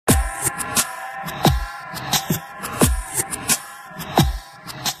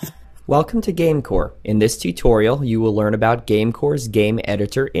Welcome to GameCore. In this tutorial, you will learn about GameCore's Game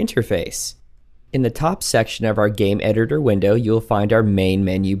Editor interface. In the top section of our Game Editor window, you will find our main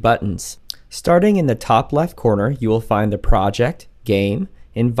menu buttons. Starting in the top left corner, you will find the Project, Game,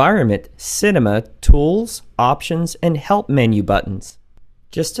 Environment, Cinema, Tools, Options, and Help menu buttons.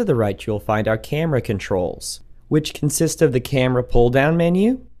 Just to the right, you will find our camera controls, which consist of the Camera pull-down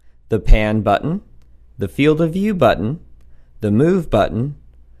menu, the Pan button, the Field of View button, the Move button,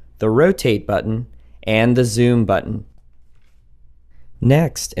 the Rotate button, and the Zoom button.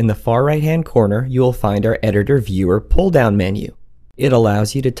 Next, in the far right-hand corner, you will find our Editor Viewer pull-down menu. It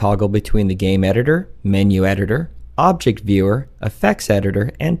allows you to toggle between the Game Editor, Menu Editor, Object Viewer, Effects Editor,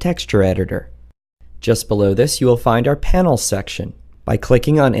 and Texture Editor. Just below this, you will find our Panels section. By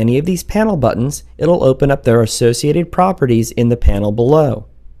clicking on any of these panel buttons, it'll open up their associated properties in the panel below.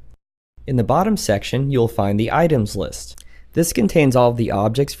 In the bottom section, you'll find the Items list. This contains all of the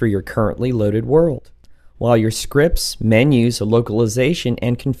objects for your currently loaded world, while your scripts, menus, localization,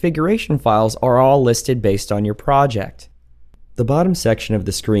 and configuration files are all listed based on your project. The bottom section of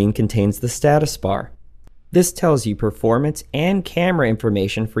the screen contains the status bar. This tells you performance and camera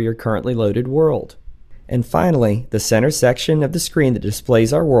information for your currently loaded world. And finally, the center section of the screen that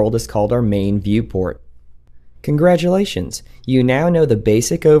displays our world is called our main viewport. Congratulations! You now know the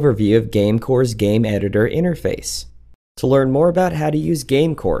basic overview of GameCore's Game Editor interface. To learn more about how to use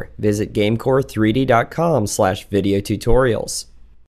GameCore, visit GameCore3D.com/video tutorials.